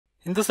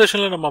இந்த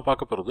செஷன்ல நம்ம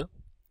பார்க்க போறது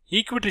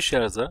ஈக்விட்டி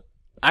ஷேர்ஸை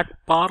அட்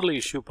பார்ல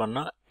இஷ்யூ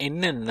பண்ணா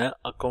என்னென்ன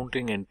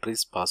அக்கவுண்டிங்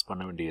என்ட்ரிஸ் பாஸ்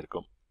பண்ண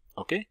வேண்டியிருக்கும்.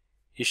 Okay,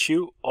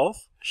 issue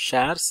of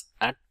shares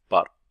at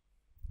bar.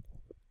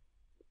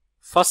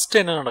 First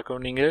என்ன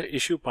நடக்கும், நீங்க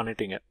இஷ்யூ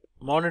பண்ணிட்டீங்க,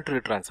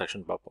 மானிட்டரி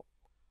டிரான்சாக்ஷன் பார்ப்போம்.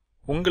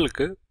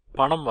 உங்களுக்கு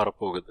பணம்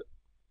வரப்போகுது.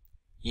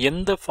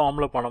 எந்த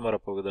ஃபார்ம்ல பணம்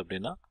வரப்போகுது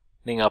அப்படின்னா,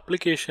 நீங்க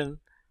அப்ளிகேஷன்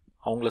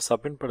அவங்கள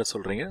சப்மிட் பண்ண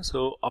சொல்றீங்க. ஸோ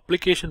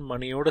அப்ளிகேஷன்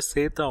மணியோட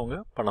சேர்த்து அவங்க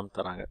பணம்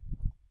தராங்க.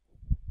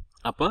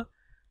 அப்போ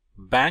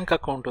பேங்க்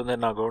அக்கௌண்ட் வந்து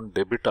என்ன ஆகும்,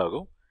 டெபிட்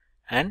ஆகும்.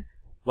 அண்ட்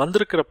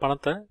வந்திருக்கிற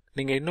பணத்தை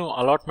நீங்கள் இன்னும்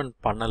அலாட்மெண்ட்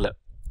பண்ணலை.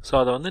 ஸோ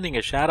அதை வந்து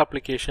நீங்கள் ஷேர்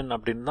அப்ளிகேஷன்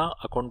அப்படின்னு தான்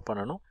அக்கௌண்ட்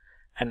பண்ணணும்.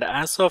 அண்ட்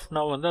ஆஸ் ஆஃப்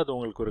நவ் வந்து அது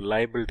உங்களுக்கு ஒரு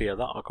லைபிலிட்டியாக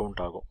தான்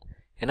அக்கௌண்ட் ஆகும்.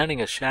 ஏன்னா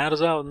நீங்கள்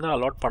ஷேர்ஸாக வந்து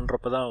அலாட்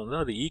பண்ணுறப்ப தான் வந்து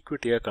அது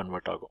ஈக்விட்டியாக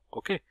கன்வெர்ட் ஆகும்.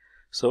 ஓகே,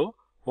 ஸோ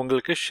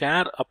உங்களுக்கு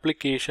ஷேர்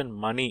அப்ளிகேஷன்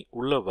மணி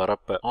உள்ள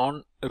வரப்ப on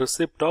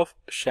receipt of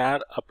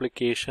share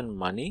application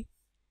money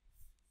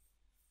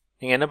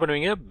நீங்கள் என்ன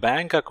பண்ணுவீங்க,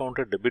 பேங்க்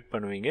அக்கௌண்ட்டை டெபிட்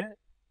பண்ணுவீங்க.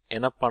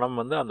 ஏன்னா பணம்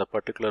வந்து அந்த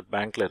பர்டிகுலர்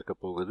பேங்க்ல இருக்க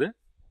போகுது.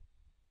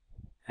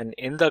 அண்ட்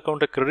எந்த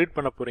அக்கௌண்ட்டை கிரெடிட்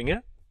பண்ண போறீங்க,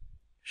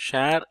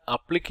 ஷேர்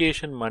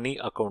அப்ளிகேஷன் மணி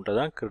அக்கௌண்ட்டை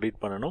தான்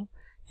கிரெடிட் பண்ணணும்.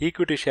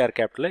 ஈக்விட்டி ஷேர்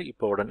கேபிட்டலை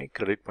இப்போ உடனே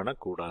கிரெடிட்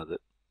பண்ணக்கூடாது.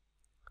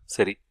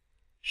 சரி,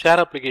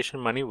 ஷேர்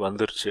அப்ளிகேஷன் மணி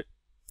வந்துருச்சு,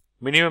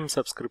 மினிமம்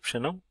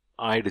சப்ஸ்கிரிப்ஷனும்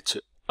ஆயிடுச்சு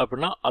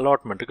அப்படின்னா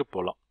அலாட்மெண்ட்டுக்கு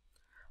போகலாம்.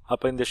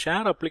 அப்போ இந்த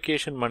ஷேர்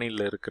அப்ளிகேஷன்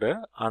மணியில் இருக்கிற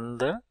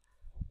அந்த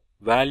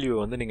வேல்யூ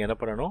வந்து நீங்கள் என்ன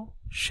பண்ணணும்,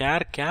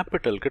 ஷேர்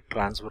கேபிட்டலுக்கு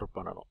டிரான்ஸ்ஃபர்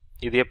பண்ணணும்.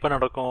 இது எப்போ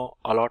நடக்கும்,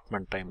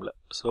 அலாட்மெண்ட் டைமில்.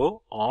 ஸோ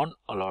ஆன்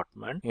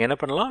அலாட்மெண்ட் என்ன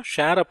பண்ணலாம்,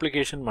 ஷேர்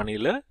அப்ளிகேஷன்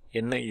மணியில்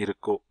என்ன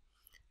இருக்கோ.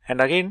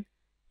 அண்ட் அகெயின்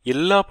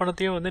எல்லா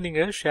பணத்தையும் வந்து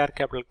நீங்கள் ஷேர்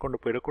கேபிட்டல் கொண்டு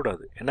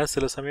போயிடக்கூடாது. ஏன்னா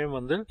சில சமயம்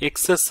வந்து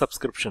எக்ஸஸ்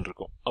சப்ஸ்கிரிப்ஷன்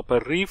இருக்கும். அப்போ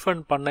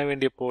ரீஃபண்ட் பண்ண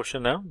வேண்டிய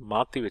போர்ஷனை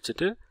மாற்றி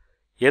வச்சுட்டு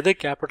எதை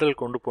கேபிட்டல்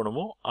கொண்டு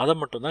போகணுமோ அதை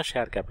மட்டும் தான்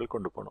ஷேர் கேபிட்டல்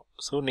கொண்டு போகணும்.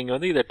 ஸோ நீங்கள்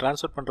வந்து இதை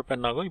டிரான்ஸ்ஃபர் பண்ணுறப்ப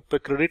என்ன ஆகும், இப்போ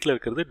கிரெடிட்டில்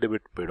இருக்கிறது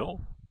டெபிட் போயிடும்.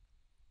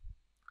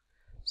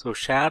 So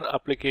share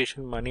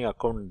application money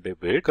account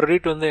debit,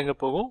 credit வந்து எங்கே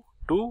போகும்,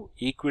 to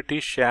equity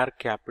share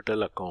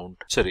capital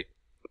account. சரி,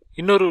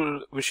 இன்னொரு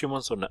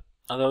விஷயமும் சொன்னேன்.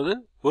 அதாவது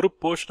ஒரு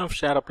போர்ஷன் ஆஃப்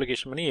ஷேர்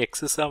அப்ளிகேஷன் பண்ணி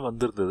எக்ஸஸாக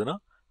வந்துருந்ததுன்னா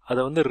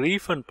அதை வந்து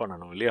ரீஃபண்ட்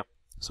பண்ணணும் இல்லையா.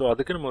 ஸோ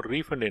அதுக்கு நம்ம ஒரு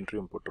ரீஃபண்ட்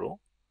என்ட்ரியும் போட்டுருவோம்.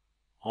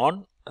 ஆன்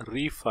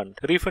ரீஃபண்ட்,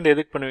 ரீஃபண்ட்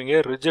எதுக்கு பண்ணுவீங்க,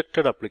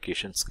 ரிஜெக்டட்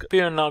அப்ளிகேஷன்ஸ்க்கு. இப்போ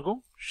என்ன ஆகும்,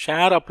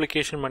 share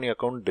application money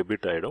account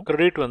debit ஆகிடும்,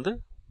 கிரெடிட் வந்து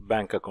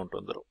பேங்க் அக்கௌண்ட்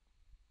வந்துடும்.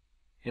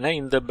 ஏன்னா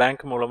இந்த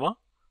பேங்க் மூலமாக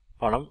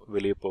பணம்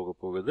வெளியே போக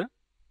போகுது.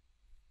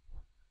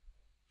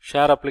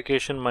 Share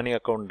application money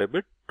account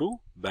debit to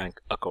bank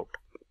account.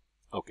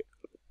 Okay,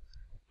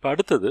 இப்போ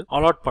அடுத்தது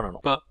அலாட்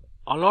பண்ணணும். இப்போ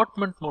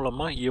அலாட்மெண்ட்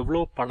மூலமாக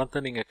எவ்வளோ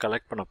பணத்தை நீங்கள்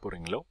கலெக்ட் பண்ண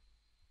போகிறீங்களோ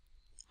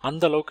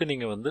அந்த அளவுக்கு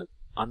நீங்கள் வந்து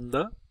அந்த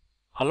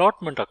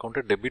அலாட்மெண்ட்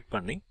அக்கௌண்ட்டை டெபிட்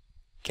பண்ணி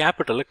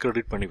கேபிட்டலை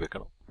கிரெடிட் பண்ணி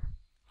வைக்கணும்.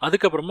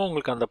 அதுக்கப்புறமா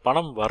உங்களுக்கு அந்த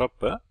பணம்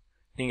வரப்போ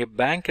நீங்கள்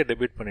பேங்க்கை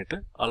டெபிட் பண்ணிவிட்டு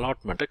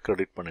அலாட்மெண்ட்டை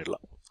கிரெடிட்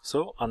பண்ணிடலாம். ஸோ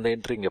அந்த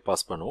என்ட்ரி இங்கே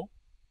பாஸ் பண்ணுவோம்.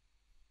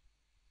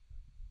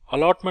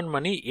 அலாட்மெண்ட்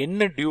மணி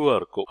என்ன டியூவாக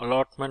இருக்கும்,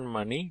 அலாட்மெண்ட்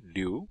மணி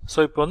டியூ. ஸோ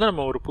இப்போ வந்து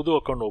நம்ம ஒரு புது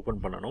அக்கௌண்ட்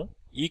ஓப்பன் பண்ணணும்,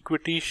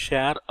 ஈக்விட்டி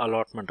ஷேர்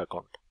அலாட்மெண்ட்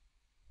அக்கௌண்ட்.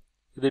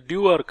 இது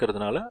டியூவாக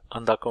இருக்கிறதுனால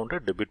அந்த அக்கௌண்ட்டை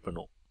டெபிட்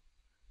பண்ணுவோம்.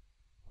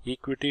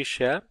 ஈக்விட்டி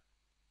ஷேர்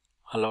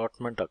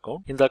அலாட்மெண்ட்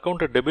அக்கௌண்ட், இந்த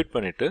அக்கௌண்ட்டை டெபிட்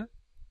பண்ணிட்டு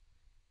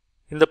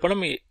இந்த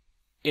பணம்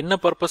என்ன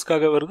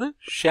பர்பஸ்க்காக வருது,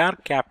 ஷேர்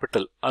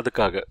கேபிட்டல்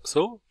அதுக்காக.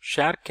 ஸோ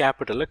ஷேர்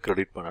கேபிட்டலை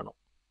கிரெடிட் பண்ணணும்,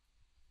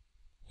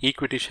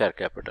 ஈக்விட்டி ஷேர்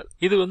கேபிட்டல்.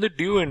 இது வந்து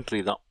டியூ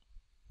என்ட்ரி தான்.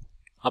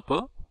 அப்போ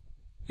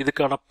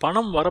இதுக்கான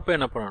பணம் வரப்ப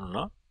என்ன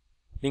பண்ணணும்னா,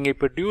 நீங்க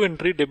இப்ப டியூ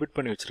என்ட்ரி டெபிட்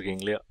பண்ணி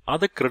வச்சிருக்கீங்க இல்லையா,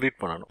 அதை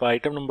கிரெடிட் பண்ணணும். இப்போ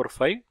item number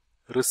 5,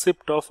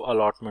 receipt of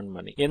allotment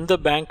மணி. எந்த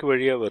பேங்க்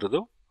வழியா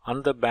வருதோ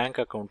அந்த பேங்க்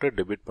அக்கௌண்ட்டை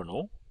டெபிட்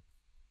பண்ணுவோம்.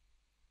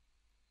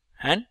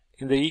 அண்ட்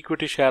இந்த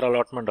ஈக்விட்டி ஷேர்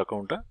அலாட்மெண்ட்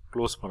அக்கௌண்ட்டை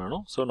க்ளோஸ்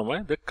பண்ணணும். ஸோ நம்ம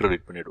இதை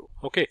கிரெடிட் பண்ணிடுவோம்.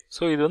 ஓகே,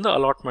 ஸோ இது வந்து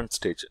அலாட்மெண்ட்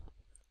ஸ்டேஜ்.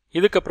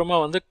 இதுக்கப்புறமா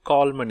வந்து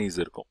கால் மணிஸ்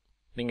இருக்கும்.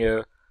 நீங்க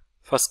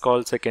ஃபர்ஸ்ட்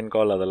கால், செகண்ட்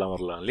கால் அதெல்லாம்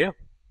வரலாம் இல்லையா.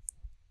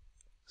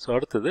 ஸோ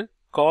அடுத்தது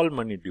கால்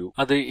மணி டியூ.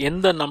 அது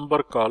எந்த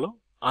நம்பர் காலும்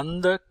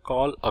அந்த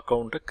கால்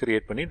அக்கௌண்ட்டை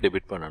கிரியேட் பண்ணி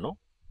டெபிட் பண்ணணும்.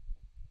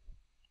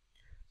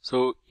 ஸோ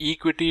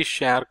ஈக்விட்டி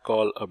ஷேர்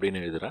கால்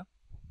அப்படின்னு எழுதுறேன்.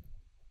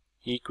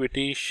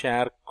 Equity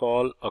share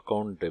call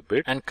account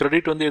debit and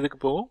credit வந்து எதுக்கு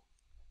போகும்,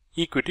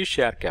 ஈக்விட்டி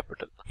ஷேர்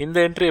கேபிட்டல். இந்த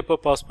என்ட்ரி எப்போ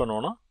பாஸ்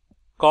பண்ணுவோம்னா,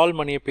 கால்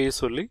மணியை பே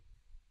சொல்லி,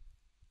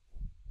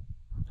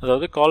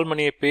 அதாவது கால்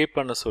மணியை பே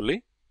பண்ண சொல்லி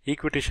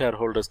ஈக்விட்டி ஷேர்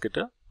ஹோல்டர்ஸ்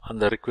கிட்ட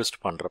அந்த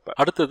ரிக்வெஸ்ட் பண்றப்ப.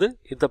 அடுத்தது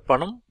இந்த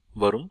பணம்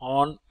வரும்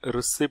ஆன்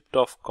ரிசிப்ட்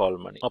ஆஃப் கால்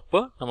மணி. அப்போ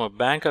நம்ம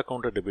பேங்க்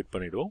அக்கௌண்ட்டை டெபிட்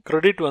பண்ணிடுவோம்.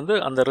 கிரெடிட் வந்து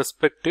அந்த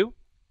ரெஸ்பெக்டிவ்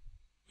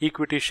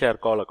ஈக்விட்டி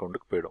ஷேர் கால்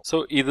அக்கௌண்ட்டுக்கு போயிடும். ஸோ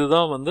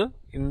இதுதான் வந்து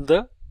இந்த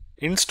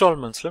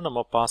இன்ஸ்டால்மெண்ட்ஸ்ல நம்ம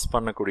பாஸ்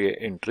பண்ணக்கூடிய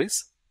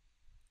என்ட்ரிஸ்.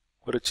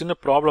 ஒரு சின்ன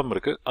ப்ராப்ளம்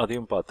இருக்கு,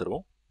 அதையும்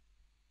பார்த்துருவோம்.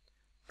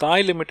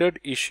 தாய் limited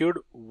issued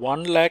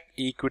 1 lakh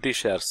equity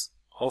shares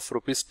of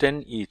 ₹10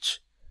 each,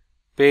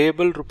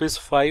 payable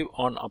 ₹5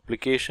 on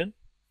application,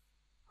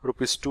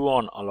 ₹2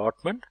 on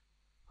allotment,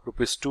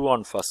 ₹2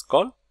 on first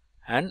call,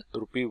 and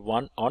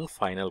 ₹1 on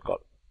final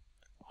call.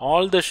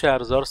 All the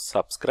shares are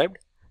subscribed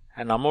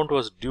and amount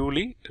was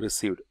duly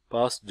received.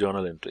 Past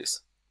journal entries.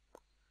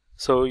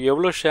 So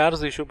எவ்வளோ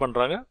shares issue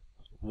பண்றாங்க,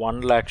 1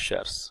 lakh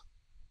shares.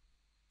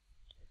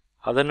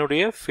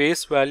 அதனுடைய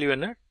face value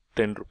என்ன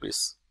 10 rupees.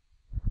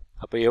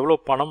 அப்போ எவ்வளோ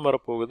பணம்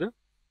வரப்போகுது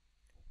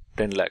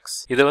 10 lakhs.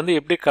 இதை வந்து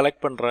எப்படி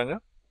கலெக்ட் பண்ணுறாங்க?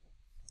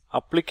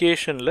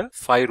 அப்ளிகேஷனில்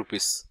 5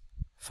 rupees.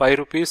 5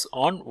 rupees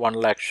on 1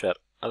 lakh share.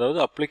 அதாவது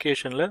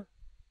அப்ளிகேஷனில்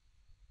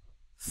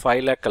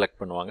 5 lakh கலெக்ட்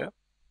பண்ணுவாங்க.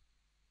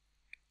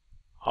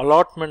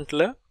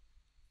 அலாட்மெண்ட்டில்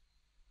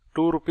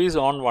 2 rupees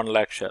on 1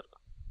 lakh share.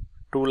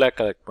 2 lakh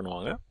collect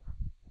பண்ணுவாங்க.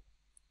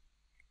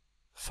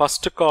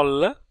 ஃபர்ஸ்ட்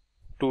காலில்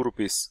 2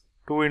 rupees.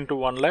 2 into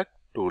 1 lakh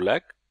 2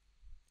 lakh.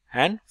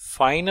 And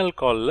final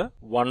காலில்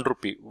 1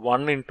 rupee.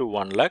 1 into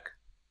 1 lakh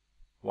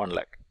 1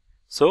 lakh.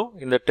 So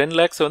இந்த 10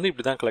 lakhs வந்து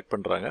இப்படி தான் கலெக்ட்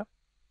பண்ணுறாங்க.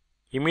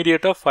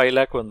 இமீடியட்டாக 5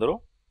 lakh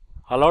வந்துடும்.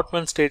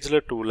 அலாட்மெண்ட் ஸ்டேஜில்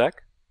 2 lakh.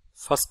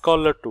 ஃபர்ஸ்ட்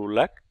காலில் 2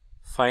 lakh.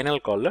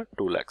 ஃபைனல் காலில்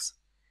 2 lakhs.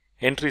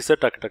 என்ட்ரிஸை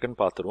டக்குன்னு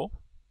பார்த்துருவோம்.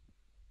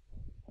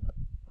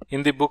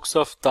 In the books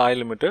of Thai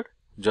Limited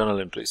journal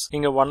entries.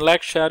 நீங்கள் 1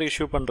 lakh ஷேர்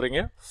இஷ்யூ பண்ணுறீங்க.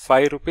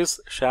 5 rupees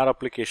ஷேர்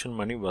அப்ளிகேஷன்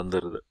மணி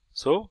வந்துடுது.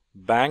 So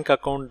bank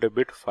account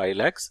debit 5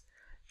 lakhs.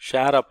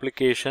 Share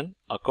application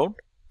account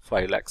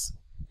 5 lakhs.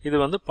 இது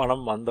வந்து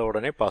பணம் வந்த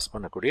உடனே பாஸ்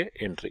பண்ணக்கூடிய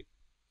என்ட்ரி.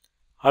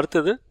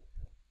 அடுத்தது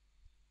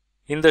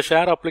இந்த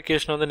ஷேர்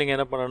அப்ளிகேஷன் வந்து நீங்கள்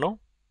என்ன பண்ணணும்?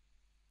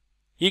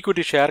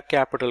 ஈக்விட்டி ஷேர்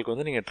கேபிட்டலுக்கு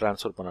வந்து நீங்கள்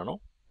ட்ரான்ஸ்ஃபர் பண்ணணும்.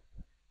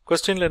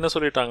 கொஸ்டினில் என்ன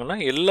சொல்லிட்டாங்கன்னா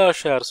எல்லா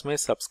ஷேர்ஸுமே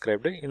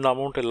சப்ஸ்கிரைப்டு, இந்த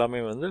அமௌண்ட்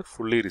எல்லாமே வந்து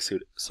fully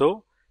received. So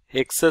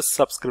excess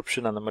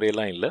subscription அந்த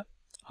மாதிரியெல்லாம் இல்லை.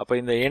 அப்போ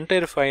இந்த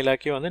என்டையர் 5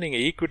 lakhையும் வந்து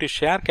நீங்கள் ஈக்விட்டி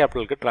ஷேர்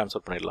கேபிட்டலுக்கு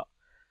ட்ரான்ஸ்ஃபர் பண்ணிடலாம்.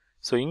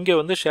 ஸோ இங்கே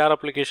வந்து ஷேர்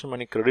அப்ளிகேஷன்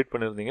பண்ணி கிரெடிட்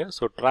பண்ணியிருந்தீங்க.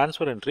 So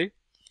transfer entry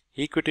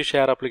equity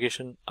share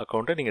application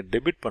அக்கௌண்ட்டை நீங்கள்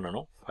டெபிட்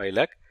பண்ணணும் 5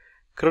 lakh.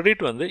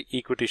 கிரெடிட் வந்து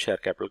ஈக்விட்டி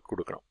ஷேர் கேபிட்டலுக்கு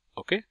கொடுக்கணும்.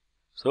 ஓகே,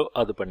 ஸோ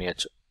அது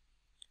பண்ணியாச்சு.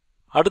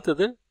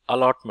 அடுத்தது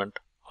அலாட்மெண்ட்.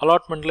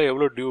 அலாட்மெண்ட்டில்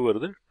எவ்வளோ டியூ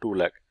வருது? 2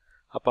 lakh.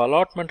 அப்போ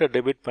அலாட்மெண்ட்டை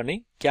டெபிட் பண்ணி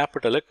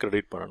கேபிட்டலை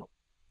கிரெடிட் பண்ணணும்.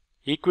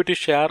 Equity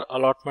share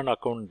allotment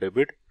account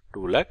debit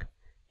 2 lakh.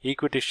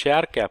 Equity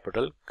share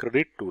capital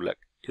credit 2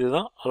 lakh.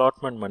 இதுதான்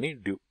அலாட்மெண்ட் மணி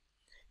டியூ.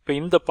 இப்போ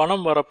இந்த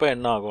பணம் வரப்போ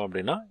என்ன ஆகும்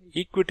அப்படின்னா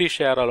ஈக்விட்டி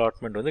ஷேர்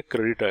அலாட்மெண்ட் வந்து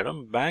கிரெடிட்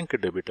ஆகிடும், பேங்க்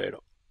டெபிட்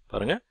ஆகிடும்.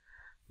 பாருங்கள்,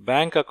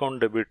 bank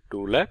account debit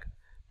 2 lakh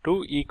to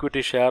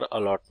equity share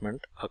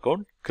allotment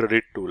account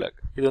credit 2 lakh.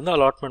 இது வந்து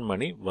அலாட்மெண்ட்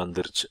மணி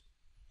வந்துருச்சு.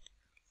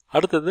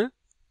 அடுத்தது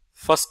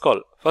ஃபர்ஸ்ட்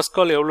கால். ஃபர்ஸ்ட்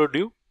கால் எவ்வளோ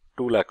due?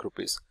 2 lakh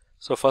rupees.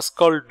 So first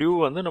கால் டியூ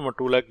வந்து நம்ம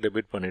 2 lakh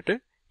டெபிட் பண்ணிவிட்டு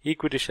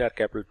equity share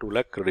capital 2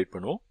 lakh credit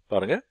பண்ணுவோம்.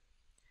 பாருங்கள்,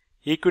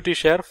 ஈக்விட்டி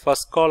ஷேர்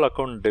ஃபர்ஸ்ட் கால்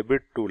அக்கௌண்ட்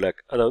டெபிட் 2 lakh,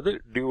 அதாவது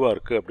டியூவாக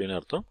இருக்குது அப்படின்னு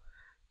அர்த்தம்.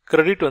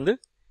 கிரெடிட் வந்து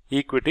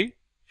ஈக்விட்டி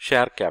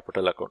ஷேர்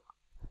கேபிட்டல் அக்கௌண்ட்.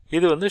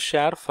 இது வந்து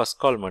ஷேர்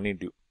ஃபர்ஸ்ட் கால் மணி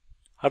டியூ.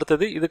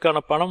 அடுத்தது இதுக்கான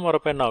பணம்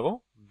வரப்போ என்ன ஆகும்?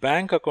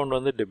 பேங்க் அக்கௌண்ட்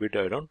வந்து டெபிட்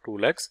ஆகிடும் 2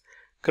 lakhs.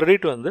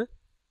 கிரெடிட் வந்து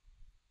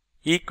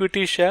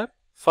ஈக்விட்டி ஷேர்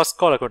ஃபர்ஸ்ட்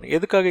கால் அக்கௌண்ட்.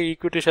 எதுக்காக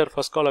ஈக்விட்டி ஷேர்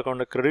ஃபர்ஸ்ட் கால்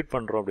அக்கௌண்ட்டை கிரெடிட்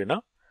பண்ணுறோம் அப்படின்னா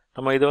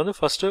நம்ம இதை வந்து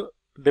ஃபஸ்ட்டு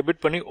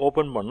டெபிட் பண்ணி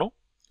ஓப்பன் பண்ணோம்.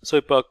 ஸோ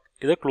இப்போ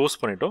இதை க்ளோஸ்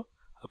பண்ணிட்டோம்.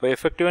 அப்போ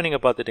எஃபெக்டிவாக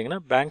நீங்கள்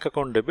பார்த்துட்டிங்கன்னா bank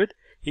account debit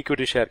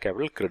equity share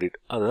capital credit.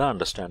 அதுதான்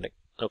அண்டர்ஸ்டாண்டிங்.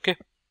 ஓகே,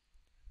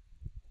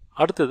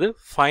 அடுத்தது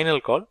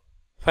ஃபைனல் கால்.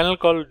 ஃபைனல்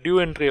கால் டியூ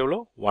என்ட்ரி எவ்வளோ?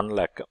 1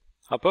 lakh.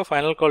 அப்போ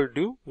ஃபைனல் கால்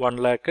due 1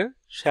 lakh,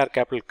 share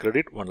capital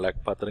credit 1 lakh.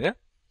 பார்த்துருங்க.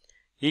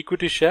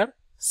 Equity share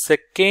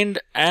second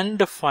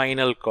and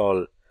final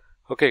call.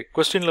 Okay,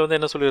 கொஸ்டினில் வந்து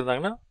என்ன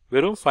சொல்லியிருந்தாங்கன்னா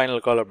வெறும்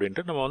ஃபைனல் கால்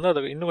அப்படின்ட்டு நம்ம வந்து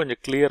அதை இன்னும்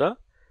கொஞ்சம் கிளியராக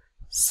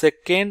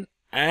செகண்ட்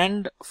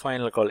அண்ட்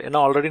ஃபைனல் கால். ஏன்னா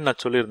ஆல்ரெடி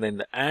நான் சொல்லியிருந்தேன்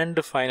இந்த அண்ட்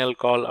ஃபைனல்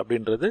கால்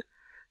அப்படின்றது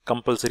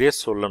கம்பல்சரியாக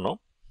சொல்லணும்.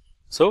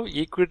 So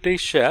equity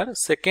share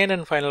second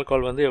and final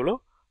கால் வந்து எவ்வளோ?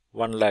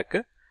 1 lakh.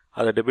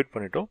 அதை டெபிட்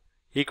பண்ணிட்டோம்.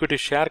 Equity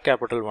share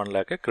capital 1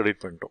 lakh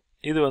credit பண்ணிட்டோம்.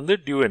 இது வந்து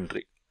டியூ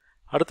என்ட்ரி.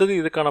 அடுத்தது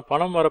இதுக்கான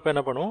பணம் வரப்போ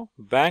என்ன பண்ணுவோம்?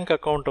 பேங்க்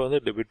அக்கௌண்ட்டை வந்து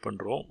டெபிட்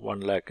பண்ணுறோம்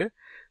 1 lakh.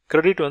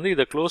 கிரெடிட் வந்து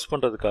இதை க்ளோஸ்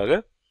பண்ணுறதுக்காக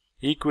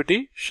equity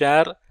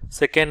share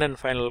second and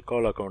final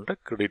கால் அக்கௌண்ட்டை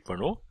கிரெடிட்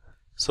பண்ணுவோம்.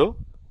 ஸோ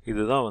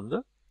இதுதான் வந்து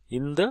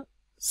இந்த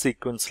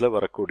சீக்வன்ஸில்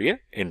வரக்கூடிய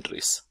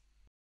என்ட்ரிஸ்.